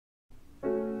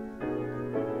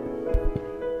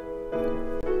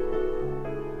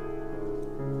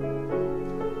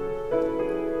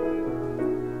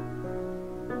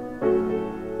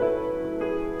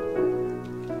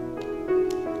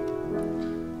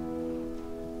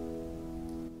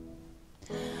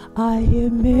I hear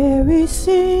Mary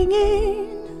singing,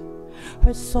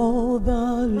 her soul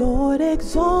the Lord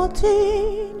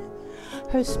exalting.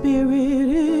 Her spirit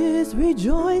is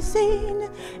rejoicing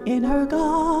in her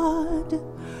God,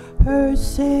 her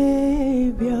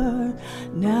Savior.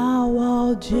 Now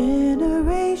all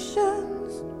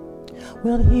generations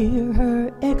will hear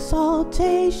her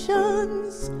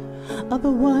exaltations of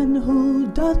the one who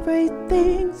does great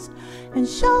things and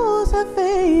shows her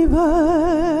favor.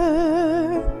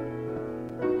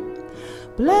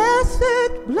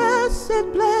 Blessed,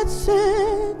 blessed, blessed,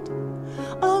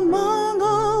 among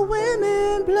all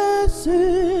women blessed,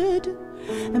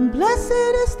 and blessed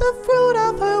is the fruit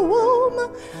of her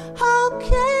womb. How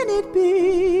can it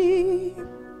be?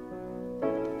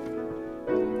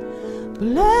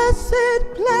 Blessed,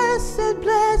 blessed,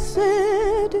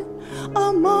 blessed,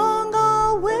 among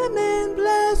all women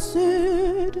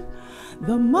blessed,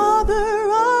 the mother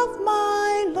of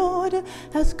my Lord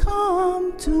has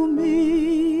come to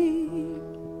me.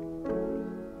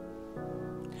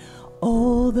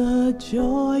 Oh, the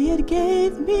joy it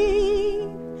gave me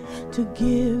to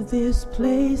give this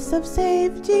place of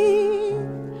safety.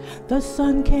 The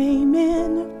sun came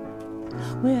in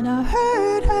when I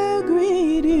heard her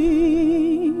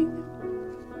greeting.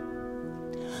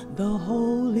 The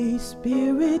Holy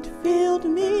Spirit filled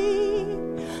me.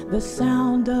 The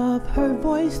sound of her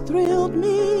voice thrilled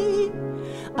me.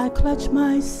 I clutched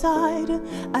my side.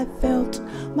 I felt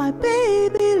my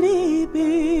baby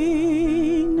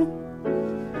leaping.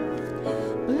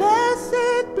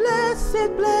 Blessed,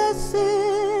 blessed,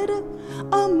 blessed,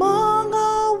 among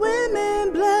all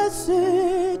women blessed,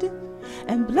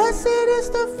 and blessed is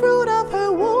the fruit of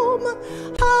her womb.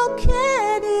 How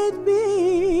can it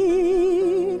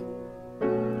be?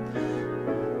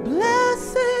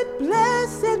 Blessed,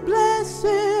 blessed,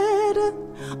 blessed,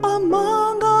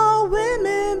 among all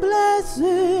women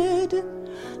blessed,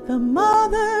 the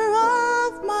mother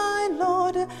of my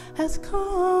Lord has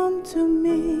come to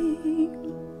me.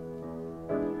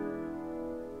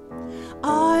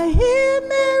 I hear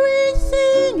Mary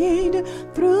singing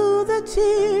through the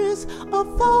tears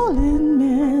of fallen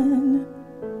men,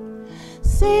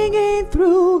 singing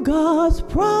through God's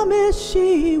promise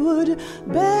she would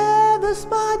bear the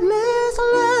spotless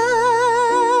Lamb.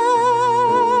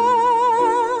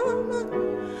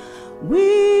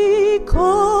 We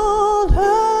call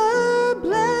her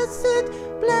blessed,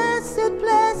 blessed,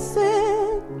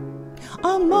 blessed,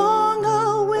 among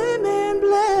all women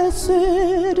blessed,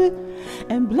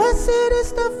 and blessed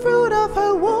is the fruit of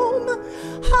her womb.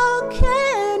 How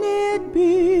can it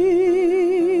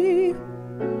be?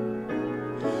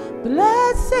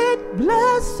 Blessed,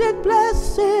 blessed,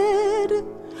 blessed,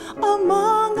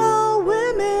 among all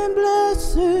women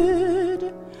blessed,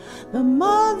 the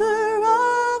mother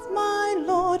of my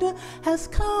Lord has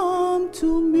come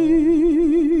to me.